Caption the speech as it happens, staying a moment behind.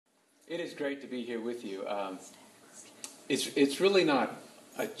It is great to be here with you. It's really not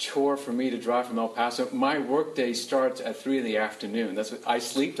a chore for me to drive from El Paso. My workday starts at 3 in the afternoon. I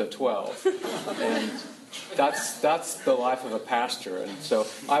sleep till 12, and that's the life of a pastor. And so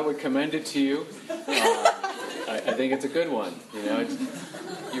I would commend it to you. I think it's a good one. You know,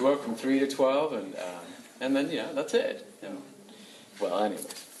 you work from 3 to 12, and then that's it. Well, anyway.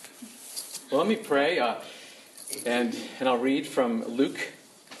 Well, let me pray, and I'll read from Luke.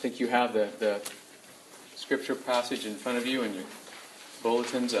 I think you have the scripture passage in front of you in your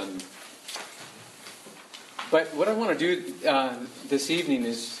bulletins. But what I want to do this evening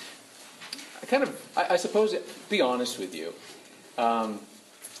is I suppose, be honest with you. I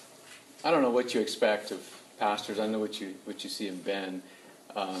don't know what you expect of pastors. I know what you see in Ben.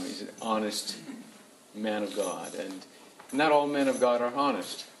 He's an honest man of God, and not all men of God are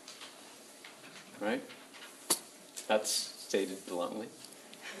honest. Right? That's stated bluntly.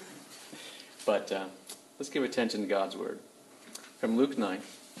 But let's give attention to God's word. From Luke 9,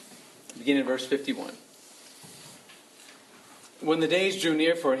 beginning in verse 51. When the days drew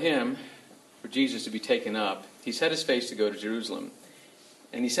near for Jesus to be taken up, he set his face to go to Jerusalem.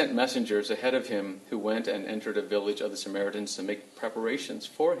 And he sent messengers ahead of him who went and entered a village of the Samaritans to make preparations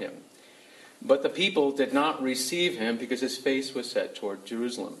for him. But the people did not receive him because his face was set toward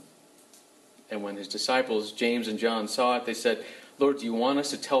Jerusalem. And when his disciples, James and John, saw it, they said, "Lord, do you want us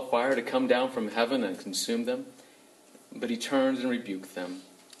to tell fire to come down from heaven and consume them?" But he turned and rebuked them,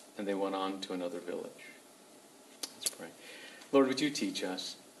 and they went on to another village. Let's pray. Lord, would you teach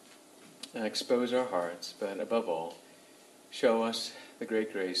us, and expose our hearts, but above all, show us the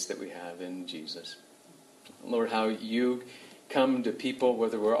great grace that we have in Jesus. Lord, how you come to people,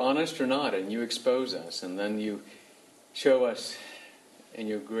 whether we're honest or not, and you expose us, and then you show us in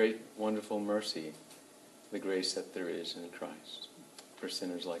your great, wonderful mercy the grace that there is in Christ for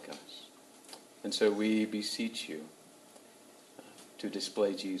sinners like us. And so we beseech you to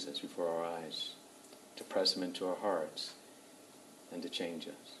display Jesus before our eyes, to press him into our hearts, and to change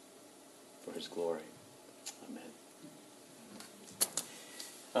us for his glory.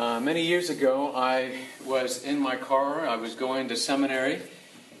 Amen. Many years ago, I was in my car. I was going to seminary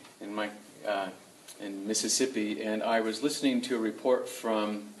in Mississippi, and I was listening to a report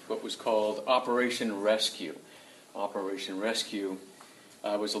from what was called Operation Rescue. Operation Rescue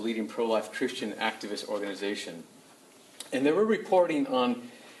was a leading pro-life Christian activist organization. And they were reporting on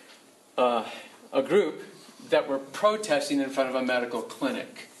a group that were protesting in front of a medical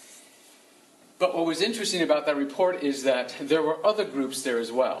clinic. But what was interesting about that report is that there were other groups there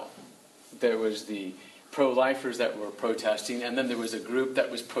as well. There was the pro-lifers that were protesting, and then there was a group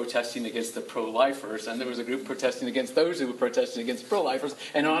that was protesting against the pro-lifers, and there was a group protesting against those who were protesting against pro-lifers,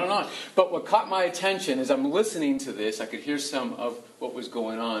 and on and on. But what caught my attention as I'm listening to this, I could hear some of what was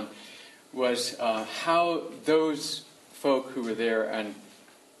going on, was how those folk who were there and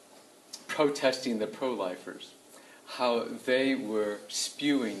protesting the pro-lifers, how they were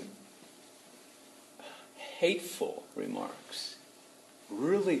spewing hateful remarks,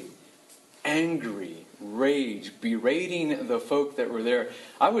 really angry rage, berating the folk that were there.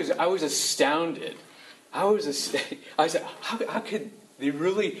 I was astounded. I said, how could they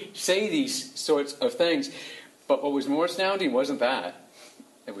really say these sorts of things? But what was more astounding wasn't that.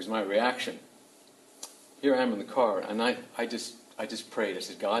 It was my reaction. Here I am in the car, and I just prayed. I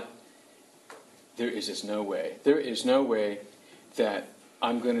said, God, there is just no way. There is no way that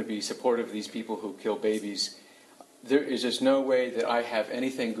I'm going to be supportive of these people who kill babies. There is just no way that I have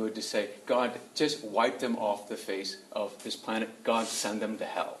anything good to say. God, just wipe them off the face of this planet. God, send them to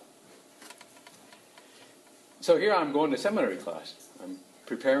hell. So here I'm going to seminary class. I'm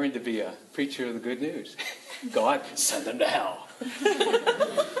preparing to be a preacher of the good news. God, send them to hell.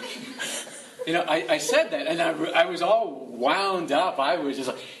 I said that, and I was all wound up. I was just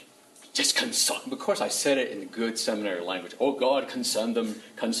like, just consign. Of course, I said it in good seminary language. Oh, God, consign them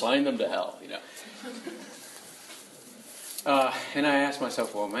to hell. And I asked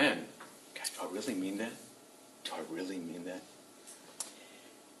myself, well, man, God, do I really mean that? Do I really mean that?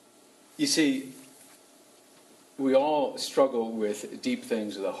 You see, we all struggle with deep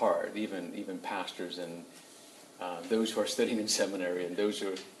things of the heart, even pastors and those who are studying in seminary, and those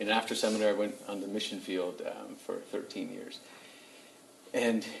who are, and after seminary I went on the mission field for 13 years.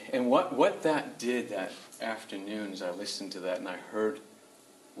 And what that did that afternoon as I listened to that and I heard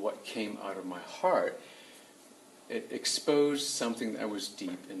what came out of my heart, it exposed something that was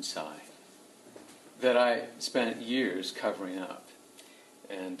deep inside that I spent years covering up.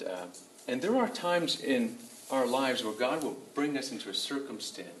 And there are times in our lives where God will bring us into a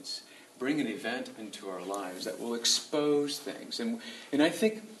circumstance, bring an event into our lives that will expose things. And I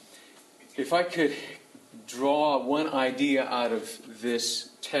think if I could draw one idea out of this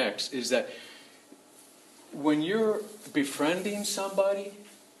text, is that when you're befriending somebody,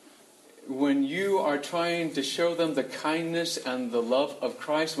 when you are trying to show them the kindness and the love of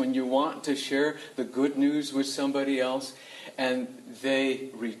Christ, when you want to share the good news with somebody else, and they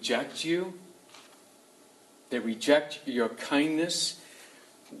reject you, they reject your kindness,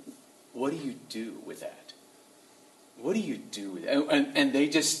 what do you do with that? What do you do with it? And they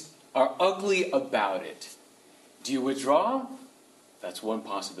just are ugly about it. Do you withdraw? That's one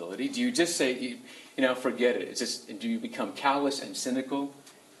possibility. Do you just say, forget it? Do you become callous and cynical?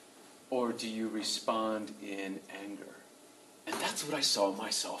 Or do you respond in anger? And that's what I saw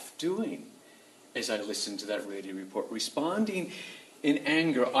myself doing as I listened to that radio report. Responding in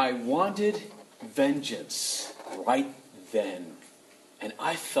anger. I wanted vengeance right then. And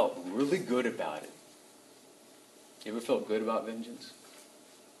I felt really good about it. You ever felt good about vengeance?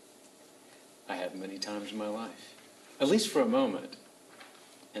 I have many times in my life. At least for a moment.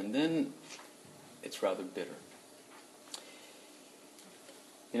 And then it's rather bitter.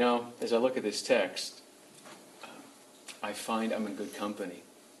 As I look at this text, I find I'm in good company.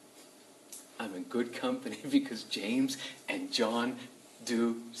 I'm in good company because James and John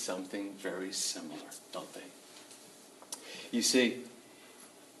do something very similar, don't they? You see,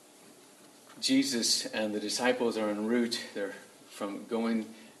 Jesus and the disciples are en route. They're from going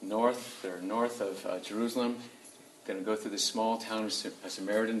north. They're north of Jerusalem. Going to go through this small town, a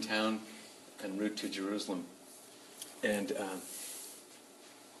Samaritan town, en route to Jerusalem. And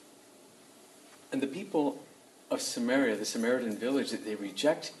the people of Samaria, the Samaritan village, they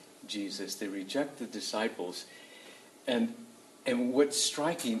reject Jesus. They reject the disciples. And what's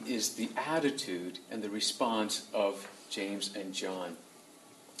striking is the attitude and the response of James and John.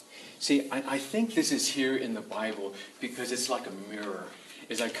 See, I think this is here in the Bible because it's like a mirror.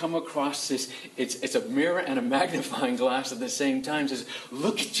 As I come across this, it's a mirror and a magnifying glass at the same time. It says,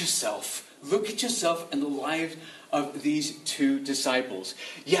 look at yourself. Look at yourself and the lives of these two disciples.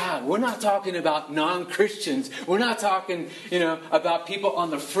 Yeah, we're not talking about non-Christians. We're not talking, about people on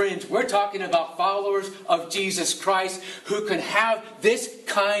the fringe. We're talking about followers of Jesus Christ who can have this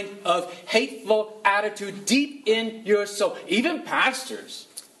kind of hateful attitude deep in your soul. Even pastors.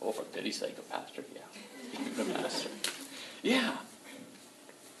 Oh, for pity's sake, a pastor. Yeah, even a pastor. Yeah.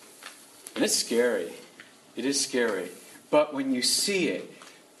 And it's scary. It is scary. But when you see it,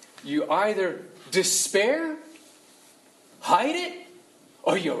 you either despair, hide it,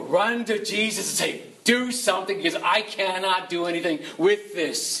 or you run to Jesus and say, do something because I cannot do anything with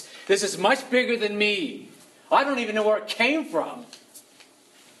this. This is much bigger than me. I don't even know where it came from.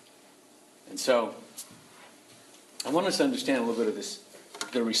 And so, I want us to understand a little bit of this,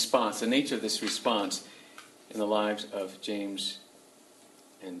 the response, the nature of this response in the lives of James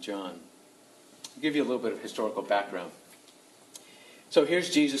and John. I'll give you a little bit of historical background. So here's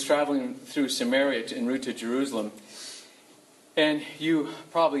Jesus traveling through Samaria en route to Jerusalem. And you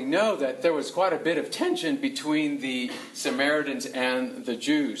probably know that there was quite a bit of tension between the Samaritans and the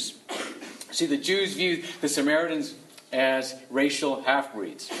Jews. See, the Jews viewed the Samaritans as racial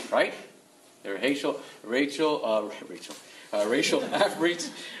half-breeds, right? They're racial half-breeds.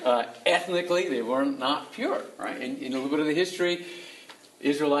 Ethnically, they were not pure, right? And in a little bit of the history,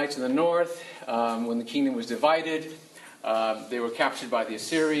 Israelites in the north, when the kingdom was divided, they were captured by the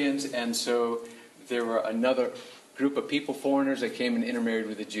Assyrians, and so there were another group of people, foreigners, that came and intermarried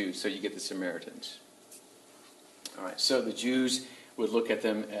with the Jews. So you get the Samaritans. All right, so the Jews would look at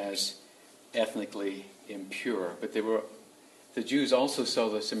them as ethnically impure, but the Jews also saw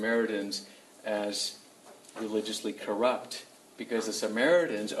the Samaritans as religiously corrupt, because the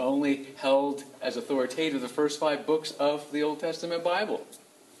Samaritans only held as authoritative the first 5 books of the Old Testament Bible.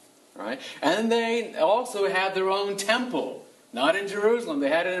 Right? And they also had their own temple. Not in Jerusalem. They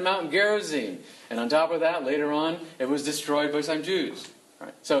had it in Mount Gerizim. And on top of that, later on, it was destroyed by some Jews.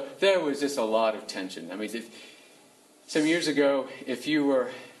 Right? So there was just a lot of tension. I mean, some years ago, if you were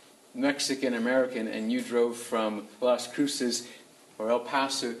Mexican-American and you drove from Las Cruces or El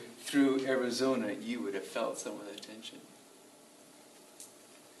Paso through Arizona, you would have felt some of the tension.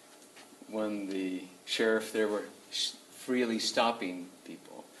 When the sheriff there were freely stopping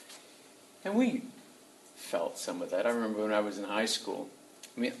people. And we felt some of that. I remember when I was in high school.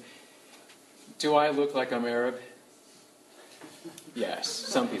 I mean, do I look like I'm Arab? Yes,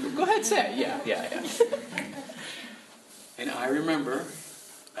 some people. Go ahead, say it. Yeah. And I remember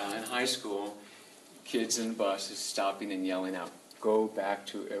in high school, kids in buses stopping and yelling out, "Go back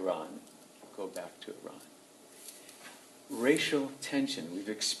to Iran. Go back to Iran." Racial tension, we've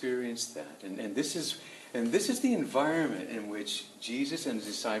experienced that. And this is And this is the environment in which Jesus and his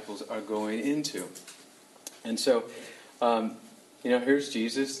disciples are going into. And so, here's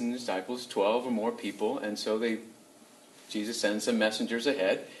Jesus and the disciples, 12 or more people. And so Jesus sends some messengers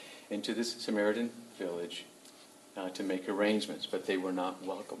ahead into this Samaritan village to make arrangements. But they were not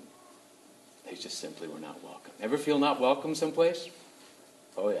welcome. They just simply were not welcome. Ever feel not welcome someplace?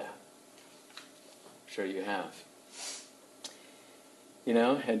 Oh, yeah. Sure you have.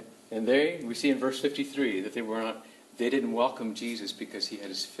 And we see in verse 53 that they didn't welcome Jesus because he had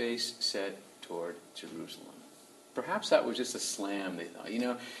his face set toward Jerusalem. Perhaps that was just a slam. They thought,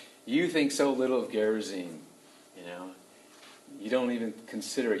 you think so little of Gerizim, you don't even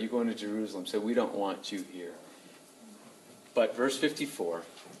consider it. You're going to Jerusalem, so we don't want you here. But verse 54,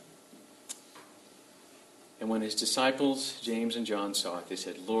 and when his disciples, James and John, saw it, they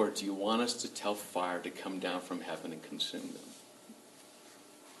said, Lord, do you want us to tell fire to come down from heaven and consume them?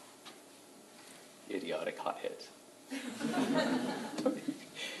 Idiotic hotheads.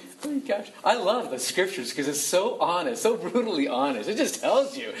 Oh my gosh. I love the scriptures because it's so honest, so brutally honest. It just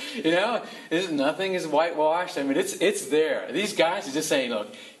tells you, nothing is whitewashed. I mean, it's there. These guys are just saying,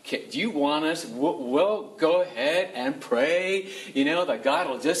 look, do you want us? We'll go ahead and pray, that God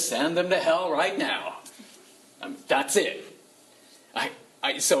will just send them to hell right now. That's it.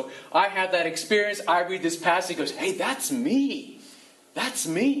 So I had that experience. I read this passage. He goes, hey, that's me. That's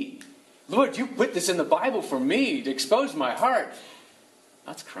me. Lord, you put this in the Bible for me to expose my heart.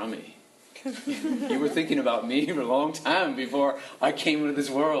 That's crummy. You were thinking about me for a long time before I came into this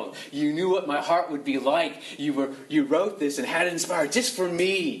world. You knew what my heart would be like. You wrote this and had it inspired just for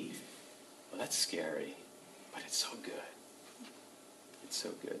me. Well, that's scary, but it's so good. It's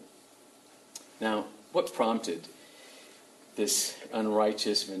so good. Now, what prompted this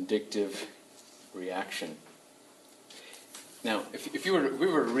unrighteous, vindictive reaction? Now, if we were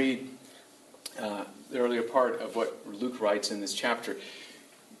to read the earlier part of what Luke writes in this chapter,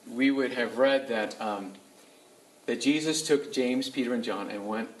 we would have read that Jesus took James, Peter, and John and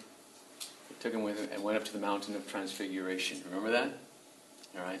went up to the mountain of Transfiguration. Remember that?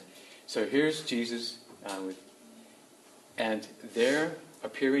 All right. So here's Jesus, and there,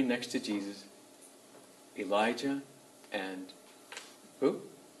 appearing next to Jesus, Elijah and who?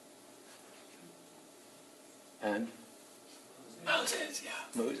 And Moses. Yeah,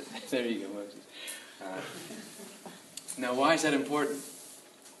 Moses. There you go, Moses. Now, why is that important?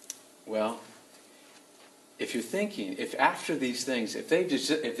 Well, if you're thinking, if after these things, if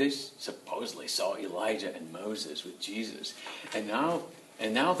they supposedly saw Elijah and Moses with Jesus, and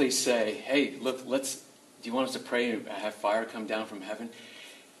now they say, hey, look, do you want us to pray and have fire come down from heaven?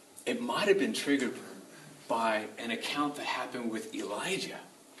 It might have been triggered by an account that happened with Elijah.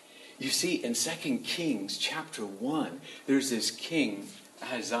 You see, in 2 Kings chapter 1, there's this king,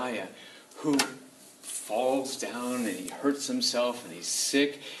 Ahaziah, who falls down and he hurts himself and he's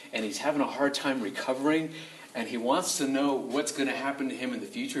sick and he's having a hard time recovering, and he wants to know what's going to happen to him in the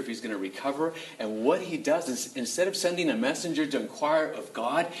future, if he's going to recover. And what he does is, instead of sending a messenger to inquire of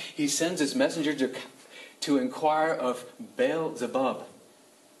God, he sends his messenger to inquire of Baal-zebub,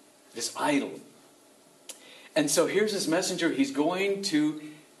 this idol. And so here's his messenger. He's going to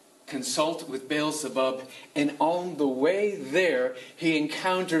consult with Baal-zebub, and on the way there he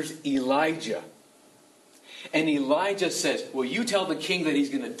encounters Elijah. And Elijah says, well, you tell the king that he's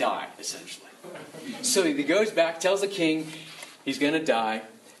going to die, essentially. So he goes back, tells the king he's going to die.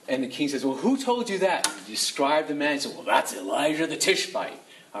 And the king says, well, who told you that? And he described the man. He said, well, that's Elijah the Tishbite.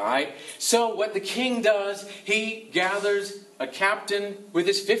 All right? So what the king does, he gathers a captain with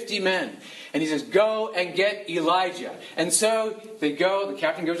his 50 men. And he says, go and get Elijah. And so they go, the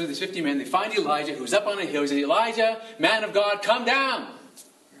captain goes with his 50 men. They find Elijah, who's up on a hill. He says, Elijah, man of God, come down.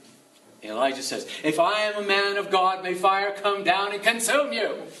 And Elijah says, if I am a man of God, may fire come down and consume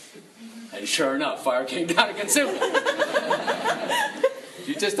you. And sure enough, fire came down and consumed him.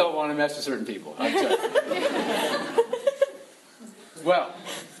 You just don't want to mess with certain people. I'm joking. Well,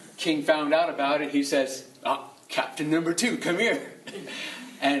 king found out about it. He says, captain number 2, come here.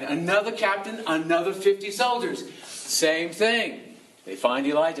 And another captain, another 50 soldiers. Same thing. They find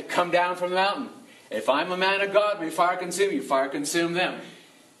Elijah, come down from the mountain. If I'm a man of God, may fire consume you. Fire consume them.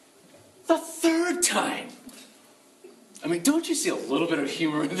 The third time. I mean, don't you see a little bit of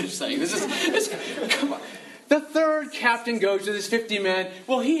humor in this thing? Come on. The third captain goes to this 50 men.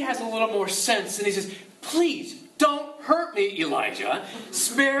 Well, he has a little more sense, and he says, please, don't hurt me, Elijah.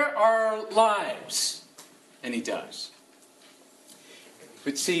 Spare our lives. And he does.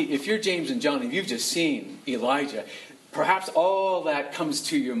 But see, if you're James and John and you've just seen Elijah, perhaps all that comes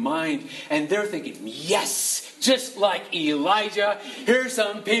to your mind, and they're thinking, yes, just like Elijah, here's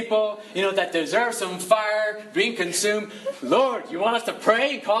some people, that deserve some fire being consumed. Lord, you want us to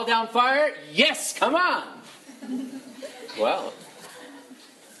pray and call down fire? Yes, come on. Well,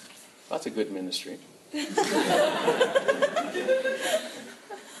 that's a good ministry. I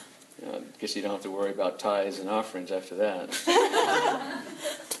guess you don't have to worry about tithes and offerings after that.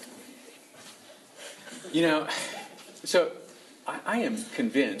 So I am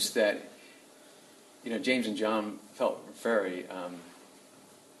convinced that, James and John felt very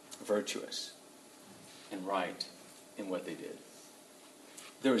virtuous and right in what they did.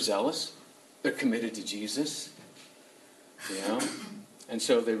 They're zealous. They're committed to Jesus. And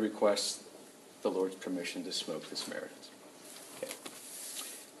so they request the Lord's permission to smoke the Samaritans. Okay.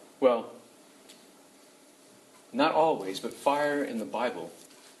 Well, not always, but fire in the Bible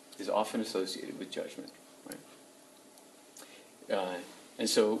is often associated with judgment. Right? And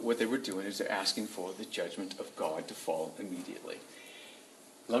so what they were doing is they're asking for the judgment of God to fall immediately.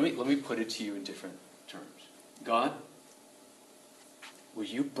 Let me put it to you in different terms. God, will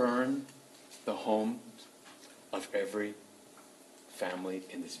you burn the homes of every family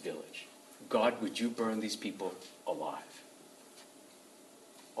in this village? God, would you burn these people alive?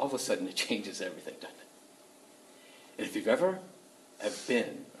 All of a sudden it changes everything, doesn't it? And if you've ever have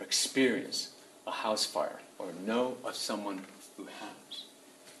been or experienced a house fire or know of someone who has,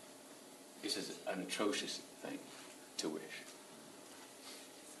 this is an atrocious thing to wish.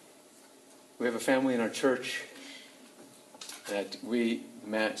 We have a family in our church that we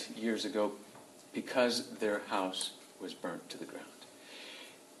met years ago because their house was burnt to the ground.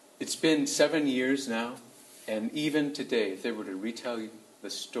 It's been 7 years now, and even today, if they were to retell you the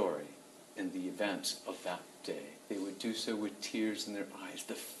story and the events of that day, they would do so with tears in their eyes.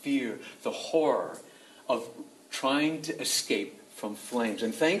 The fear, the horror of trying to escape from flames.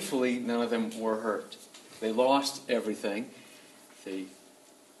 And thankfully, none of them were hurt. They lost everything. They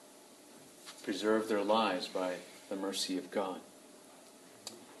preserved their lives by the mercy of God.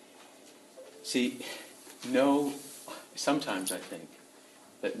 See, sometimes I think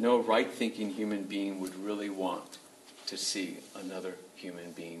that no right-thinking human being would really want to see another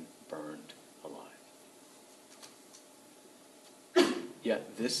human being burned alive.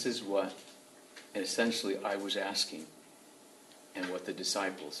 Yet this is what, essentially, I was asking, and what the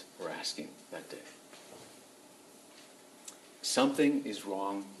disciples were asking that day. Something is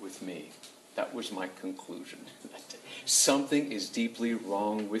wrong with me. That was my conclusion that day. Something is deeply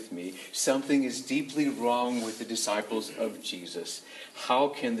wrong with me. Something is deeply wrong with the disciples of Jesus. How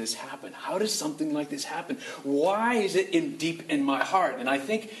can this happen? How does something like this happen? Why is it deep in my heart? And I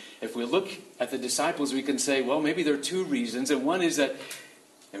think if we look at the disciples, we can say, well, maybe there are two reasons. And one is that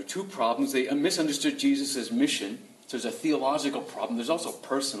there are two problems. They misunderstood Jesus' mission. So there's a theological problem. There's also a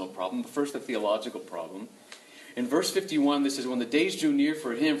personal problem. First, the theological problem. In verse 51, this says, when the days drew near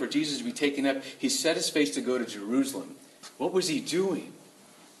for Jesus to be taken up, he set his face to go to Jerusalem. What was he doing?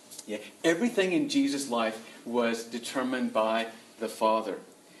 Yeah, everything in Jesus' life was determined by the Father.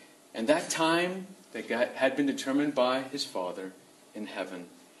 And that time that had been determined by his Father in heaven,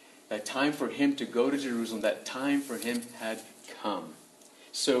 that time for him to go to Jerusalem, that time for him had come.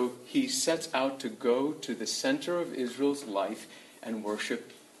 So he sets out to go to the center of Israel's life and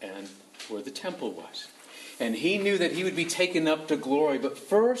worship and where the temple was. And he knew that he would be taken up to glory. But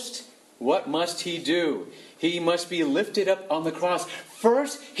first, what must he do? He must be lifted up on the cross.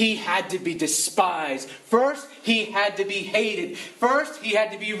 First, he had to be despised. First, he had to be hated. First, he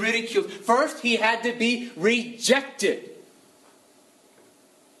had to be ridiculed. First, he had to be rejected.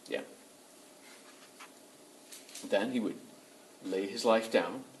 Yeah. Then he would lay his life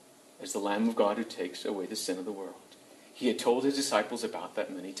down as the Lamb of God who takes away the sin of the world. He had told his disciples about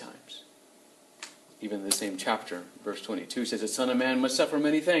that many times. Even in the same chapter, verse 22 says, the Son of Man must suffer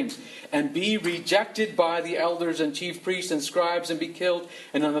many things and be rejected by the elders and chief priests and scribes and be killed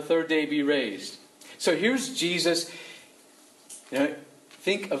and on the third day be raised. So here's Jesus.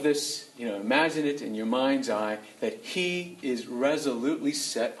 Think of this, imagine it in your mind's eye, that he is resolutely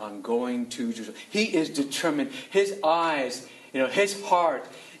set on going to Jerusalem. He is determined. His eyes, his heart,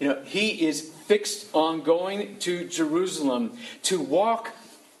 he is fixed on going to Jerusalem to walk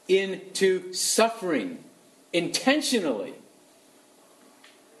into suffering intentionally.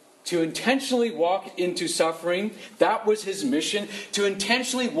 To intentionally walk into suffering, that was his mission. To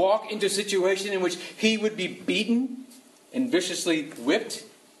intentionally walk into a situation in which he would be beaten and viciously whipped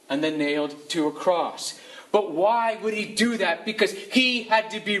and then nailed to a cross. But why would he do that? Because he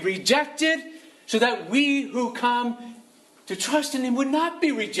had to be rejected so that we who come to trust in him would not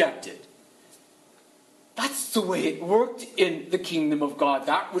be rejected. That's the way it worked in the kingdom of God.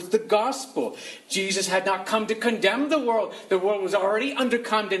 That was the gospel. Jesus had not come to condemn the world. The world was already under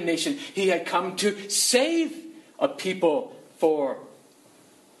condemnation. He had come to save a people for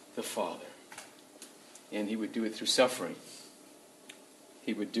the Father. And he would do it through suffering.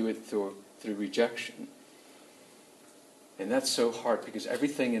 He would do it through rejection. And that's so hard because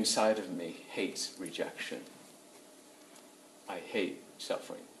everything inside of me hates rejection. I hate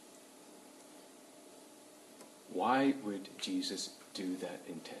suffering. Why would Jesus do that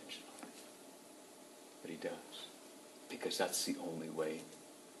intentionally? But he does. Because that's the only way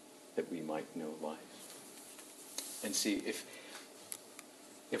that we might know life. And see,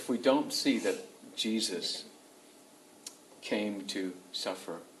 if we don't see that Jesus came to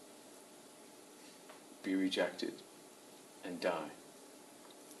suffer, be rejected, and die,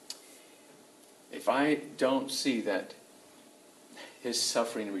 if I don't see that his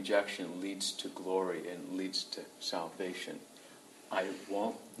suffering and rejection leads to glory and leads to salvation, I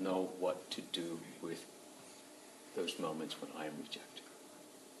won't know what to do with those moments when I am rejected.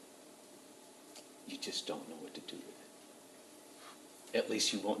 You just don't know what to do with it. At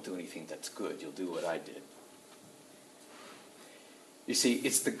least you won't do anything that's good. You'll do what I did. You see,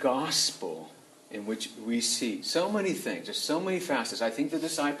 it's the gospel in which we see so many things. There's so many facets. I think the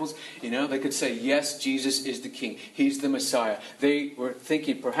disciples, they could say, yes, Jesus is the King. He's the Messiah. They were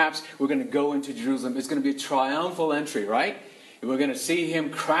thinking, perhaps we're going to go into Jerusalem. It's going to be a triumphal entry, right? And we're going to see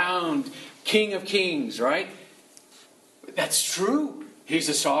him crowned King of Kings, right? That's true. He's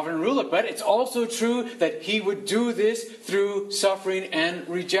a sovereign ruler. But it's also true that he would do this through suffering and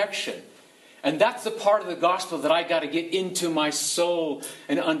rejection. And that's the part of the gospel that I got to get into my soul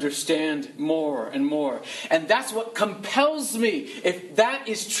and understand more and more. And that's what compels me. If that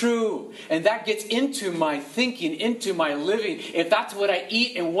is true, and that gets into my thinking, into my living, if that's what I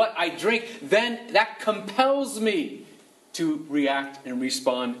eat and what I drink, then that compels me to react and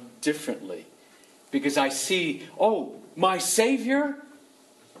respond differently. Because I see, my Savior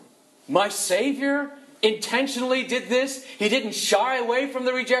intentionally did this. He didn't shy away from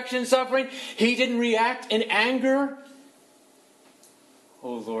the rejection and suffering. He didn't react in anger.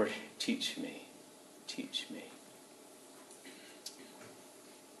 Oh Lord, teach me. Teach me.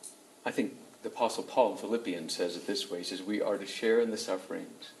 I think the Apostle Paul in Philippians says it this way. He says, we are to share in the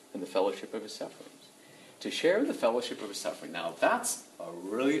sufferings and the fellowship of his sufferings. To share in the fellowship of his suffering. Now that's a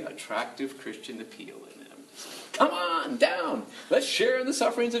really attractive Christian appeal, isn't it? Come on, down. Let's share in the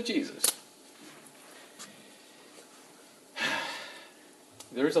sufferings of Jesus.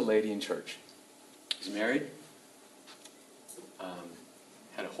 There is a lady in church. She's married.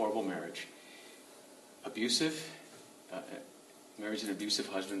 Had a horrible marriage. Abusive. Married an abusive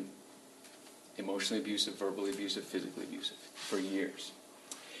husband. Emotionally abusive, verbally abusive, physically abusive. For years.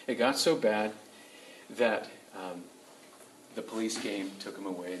 It got so bad that the police came, took him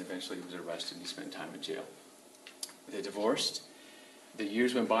away, and eventually he was arrested and he spent time in jail. They divorced. The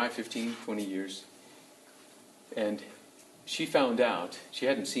years went by, 15, 20 years. And she found out, she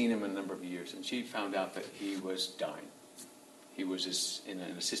hadn't seen him in a number of years, and she found out that he was dying. He was in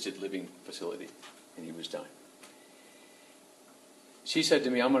an assisted living facility, and he was dying. She said to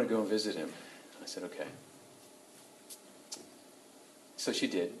me, I'm going to go and visit him. I said, okay. So she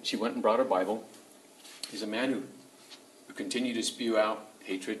did. She went and brought her Bible. He's a man who continued to spew out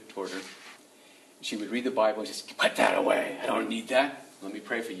hatred toward her. She would read the Bible and just, put that away. I don't need that. Let me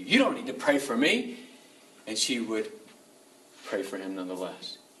pray for you. You don't need to pray for me. And she would pray for him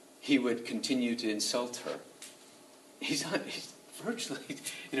nonetheless. He would continue to insult her. He's virtually,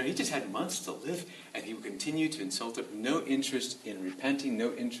 he just had months to live, and he would continue to insult her. No interest in repenting,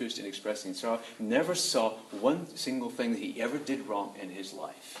 no interest in expressing sorrow. Never saw one single thing that he ever did wrong in his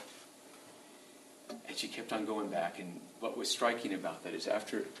life. And she kept on going back, and what was striking about that is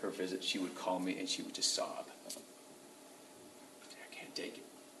after her visit, she would call me and she would just sob. I can't take it.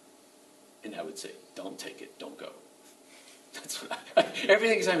 And I would say, don't take it, don't go. That's what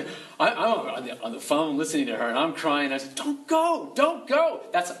everything's I'm on the phone listening to her, and I'm crying. I said, don't go.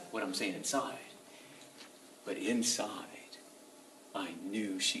 That's what I'm saying inside. But inside, I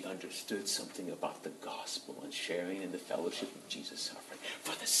knew she understood something about the gospel and sharing in the fellowship of Jesus' suffering.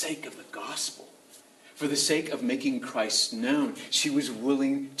 For the sake of the gospel, for the sake of making Christ known, she was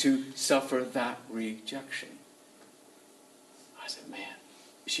willing to suffer that rejection. I said, man,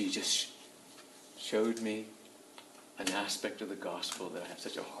 she just showed me an aspect of the gospel that I have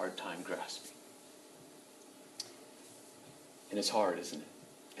such a hard time grasping. And it's hard, isn't it?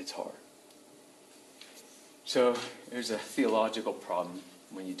 It's hard. So there's a theological problem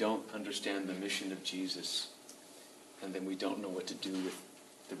when you don't understand the mission of Jesus, and then we don't know what to do with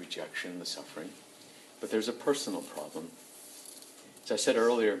the rejection and the suffering. But there's a personal problem. As I said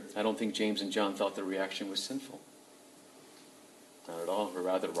earlier, I don't think James and John thought the reaction was sinful. Not at all. We're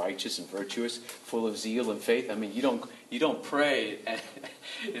rather righteous and virtuous, full of zeal and faith. I mean, you don't pray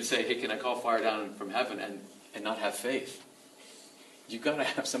and say, hey, can I call fire down from heaven and not have faith? You've got to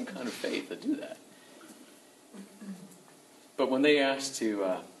have some kind of faith to do that. But when they asked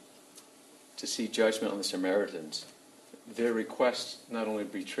to see judgment on the Samaritans, their request not only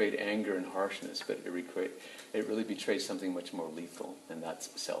betrayed anger and harshness, but it really betrayed something much more lethal, and that's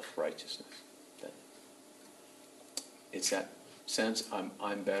self-righteousness. It's that sense,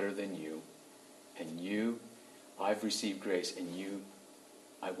 I'm better than you, and you, I've received grace, and you,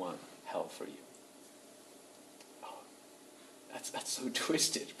 I want hell for you. Oh, that's so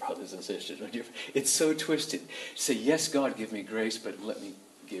twisted, brothers and sisters. It's so twisted. Say, yes, God, give me grace, but let me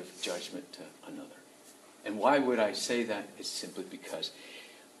give judgment to another. And why would I say that? It's simply because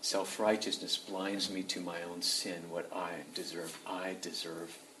self-righteousness blinds me to my own sin, what I deserve. I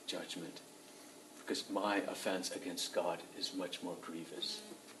deserve judgment. Because my offense against God is much more grievous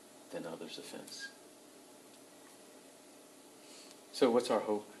than others' offense. So what's our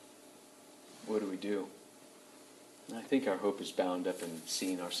hope? What do we do? And I think our hope is bound up in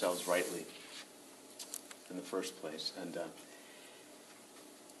seeing ourselves rightly in the first place. And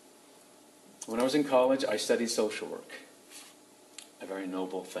when I was in college, I studied social work. A very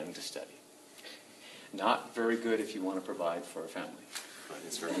noble thing to study. Not very good if you want to provide for a family. But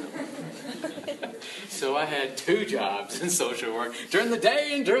it's very noble. So I had 2 jobs in social work, during the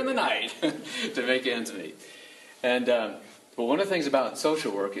day and during the night, to make ends meet. And but one of the things about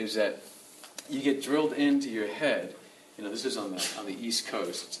social work is that you get drilled into your head. You know, this is on the East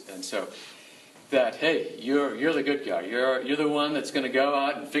Coast, and so that, hey, you're the good guy. You're the one that's going to go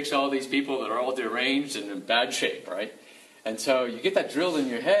out and fix all these people that are all deranged and in bad shape, right? And so you get that drilled in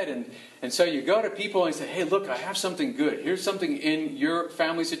your head, and so you go to people and say, hey, look, I have something good. Here's something in your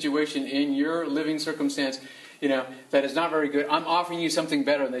family situation, in your living circumstance, that is not very good. I'm offering you something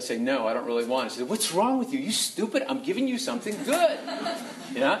better. And they say, no, I don't really want it. I say, what's wrong with you? You stupid. I'm giving you something good.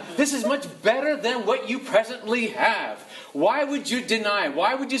 This is much better than what you presently have. Why would you deny?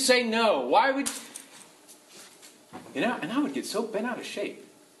 Why would you say no? Why would... and I would get so bent out of shape.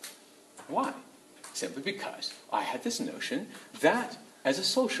 Why? Simply because I had this notion that, as a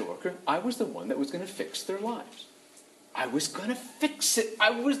social worker, I was the one that was going to fix their lives. I was going to fix it. I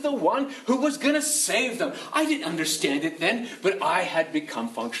was the one who was going to save them. I didn't understand it then, but I had become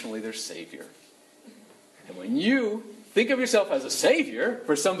functionally their savior. And when you think of yourself as a savior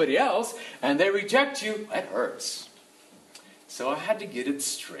for somebody else, and they reject you, it hurts. So I had to get it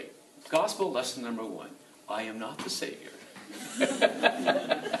straight. Gospel lesson number 1. I am not the savior.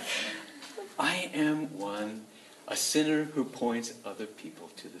 I am a sinner who points other people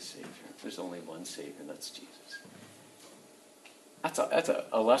to the Savior. There's only one Savior, and that's Jesus. That's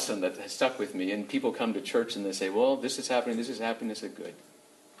a lesson that has stuck with me. And people come to church and they say, well, this is happening. I said, good.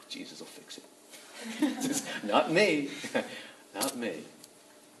 Jesus will fix it. Not me. Not me.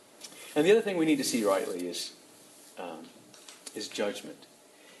 And the other thing we need to see rightly is judgment.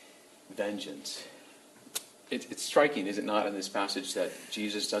 Vengeance. It's striking, is it not, in this passage that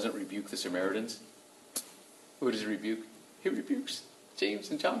Jesus doesn't rebuke the Samaritans? Who does he rebuke? He rebukes James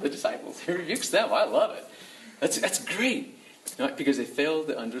and John, the disciples. He rebukes them. I love it. That's great. Not because they fail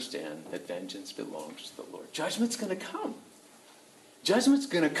to understand that vengeance belongs to the Lord. Judgment's going to come. Judgment's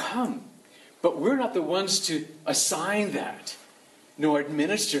going to come. But we're not the ones to assign that, nor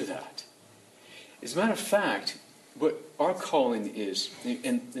administer that. As a matter of fact, what our calling is,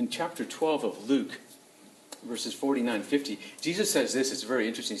 in chapter 12 of Luke, verses 49 50, Jesus says this, it's very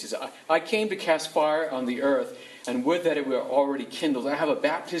interesting. He says, I came to cast fire on the earth, and would that it were already kindled. I have a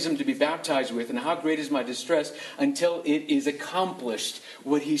baptism to be baptized with, and how great is my distress until it is accomplished.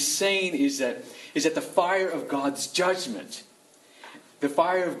 What he's saying is that the fire of God's judgment, the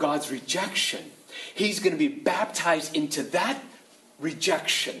fire of God's rejection, he's going to be baptized into that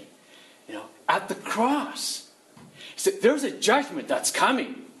rejection, at the cross. So there's a judgment that's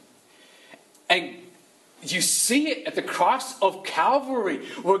coming. And you see it at the cross of Calvary,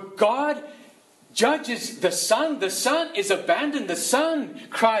 where God judges the Son. The Son is abandoned. The Son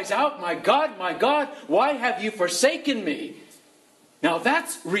cries out, my God, why have you forsaken me? Now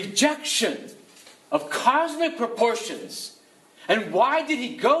that's rejection of cosmic proportions. And why did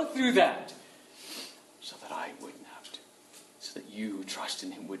he go through that? So that I wouldn't have to. So that you who trust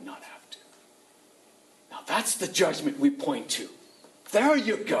in him would not have to. Now that's the judgment we point to. There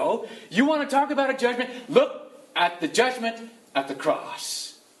you go. You want to talk about a judgment? Look at the judgment at the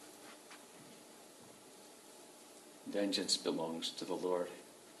cross. Vengeance belongs to the Lord.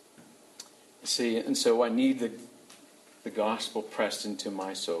 See, and so I need the gospel pressed into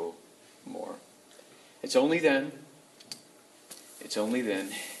my soul more. It's only then,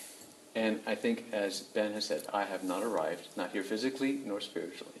 and I think as Ben has said, I have not arrived, not here physically nor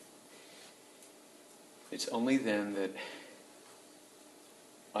spiritually. It's only then that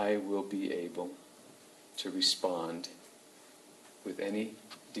I will be able to respond with any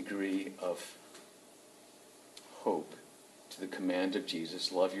degree of hope to the command of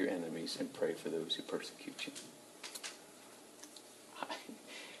Jesus, love your enemies and pray for those who persecute you.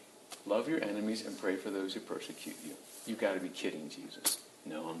 Love your enemies and pray for those who persecute you. You've got to be kidding, Jesus.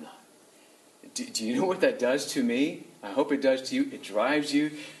 No, I'm not. Do you know what that does to me? I hope it does to you. It drives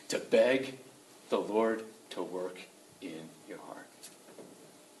you to beg the Lord to work in your heart.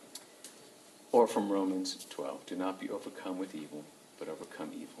 Or from Romans 12, do not be overcome with evil, but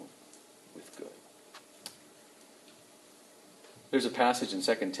overcome evil with good. There's a passage in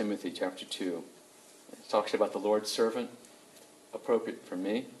 2 Timothy chapter 2. It talks about the Lord's servant, appropriate for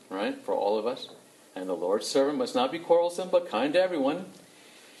me, right? For all of us. And the Lord's servant must not be quarrelsome, but kind to everyone,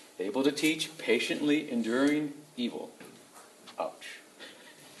 able to teach, patiently enduring evil. Ouch.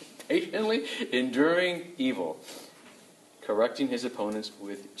 Patiently enduring evil, correcting his opponents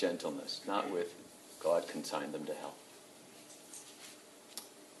with gentleness, not with God consign them to hell.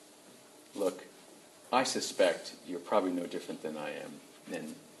 Look, I suspect you're probably no different than I am.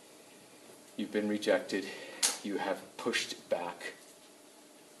 And you've been rejected. You have pushed back.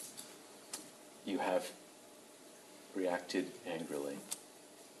 You have reacted angrily.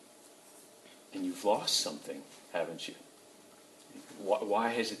 And you've lost something, haven't you? Why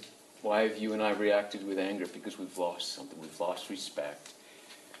have you and I reacted with anger? Because we've lost something. We've lost respect.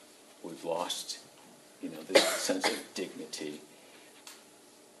 We've lost, this sense of dignity,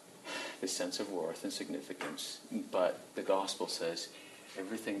 this sense of worth and significance. But the gospel says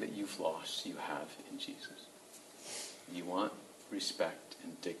everything that you've lost, you have in Jesus. You want respect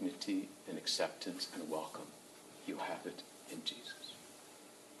and dignity and acceptance and welcome. You have it in Jesus.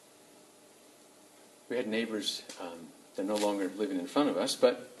 We had neighbors, they're no longer living in front of us,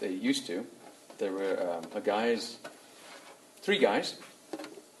 but they used to. There were three guys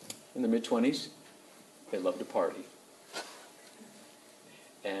in the mid-20s. They loved to party.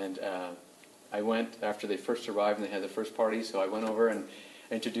 And I went, after they first arrived and they had the first party, so I went over and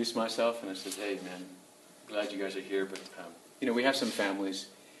introduced myself, and I said, hey, man, glad you guys are here, but, we have some families,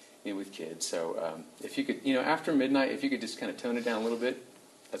 with kids, so if you could, after midnight, if you could just kind of tone it down a little bit,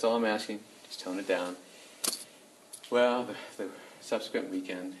 that's all I'm asking, just tone it down. Well, the subsequent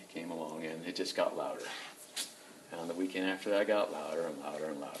weekend came along, and it just got louder. And the weekend after that, it got louder and louder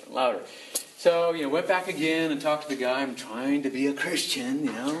and louder and louder. So, went back again and talked to the guy. I'm trying to be a Christian,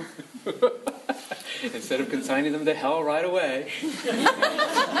 instead of consigning them to hell right away.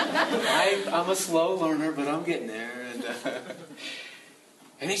 I'm a slow learner, but I'm getting there.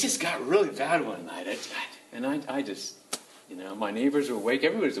 And it just got really bad one night. I just, my neighbors were awake.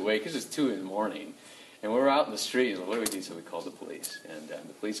 Everybody's awake because it's 2 a.m. And we were out in the street. And what do we do? So we called the police. And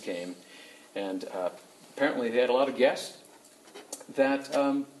the police came. And apparently they had a lot of guests that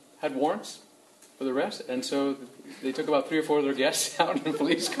had warrants for the arrest. And so they took about 3 or 4 of their guests out in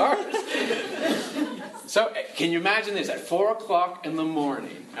police cars. So can you imagine this? At 4 o'clock in the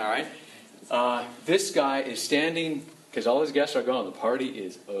morning, all right, this guy is standing, because all his guests are gone. The party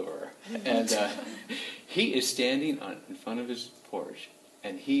is over. And he is standing in front of his porch.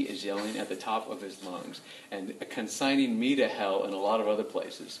 And he is yelling at the top of his lungs and consigning me to hell and a lot of other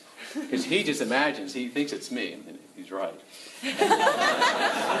places. Because he just imagines, he thinks it's me, and he's right.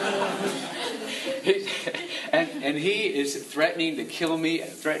 And he is threatening to kill me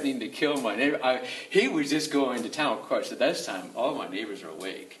and threatening to kill my neighbor. He was just going to town. Of course, at this time, all my neighbors are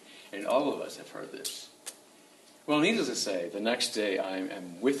awake, and all of us have heard this. Well, needless to say, the next day I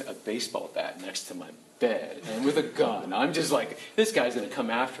am with a baseball bat next to my bed and with a gun. I'm just like, this guy's going to come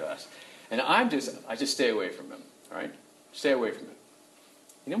after us. And I just stay away from him, all right? Stay away from him.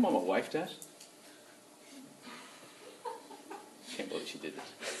 You know what my wife does? Can't believe she did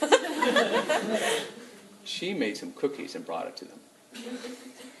this. She made some cookies and brought it to them.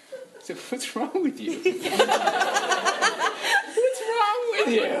 I said, what's wrong with you? What's wrong with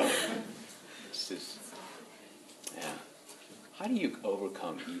you? It's just, yeah. How do you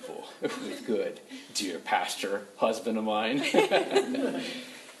overcome evil with good, dear pastor, husband of mine?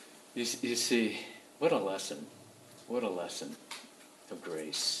 You see, what a lesson. What a lesson of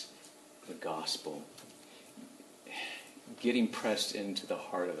grace, the gospel. Getting pressed into the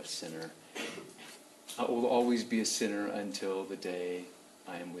heart of a sinner. I will always be a sinner until the day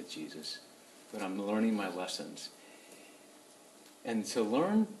I am with Jesus. But I'm learning my lessons. And to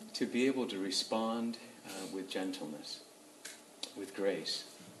learn to be able to respond with gentleness, with grace,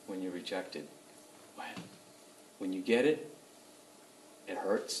 when you're rejected. When you get it, it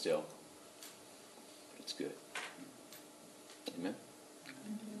hurts still, but it's good. Amen?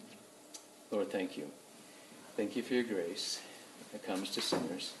 Lord, thank you. Thank you for your grace that comes to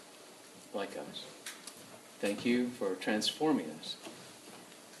sinners like us. Thank you for transforming us.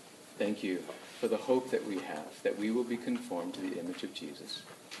 Thank you for the hope that we have, that we will be conformed to the image of Jesus.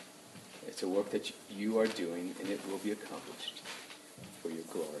 It's a work that you are doing, and it will be accomplished for your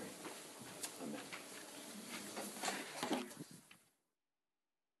glory.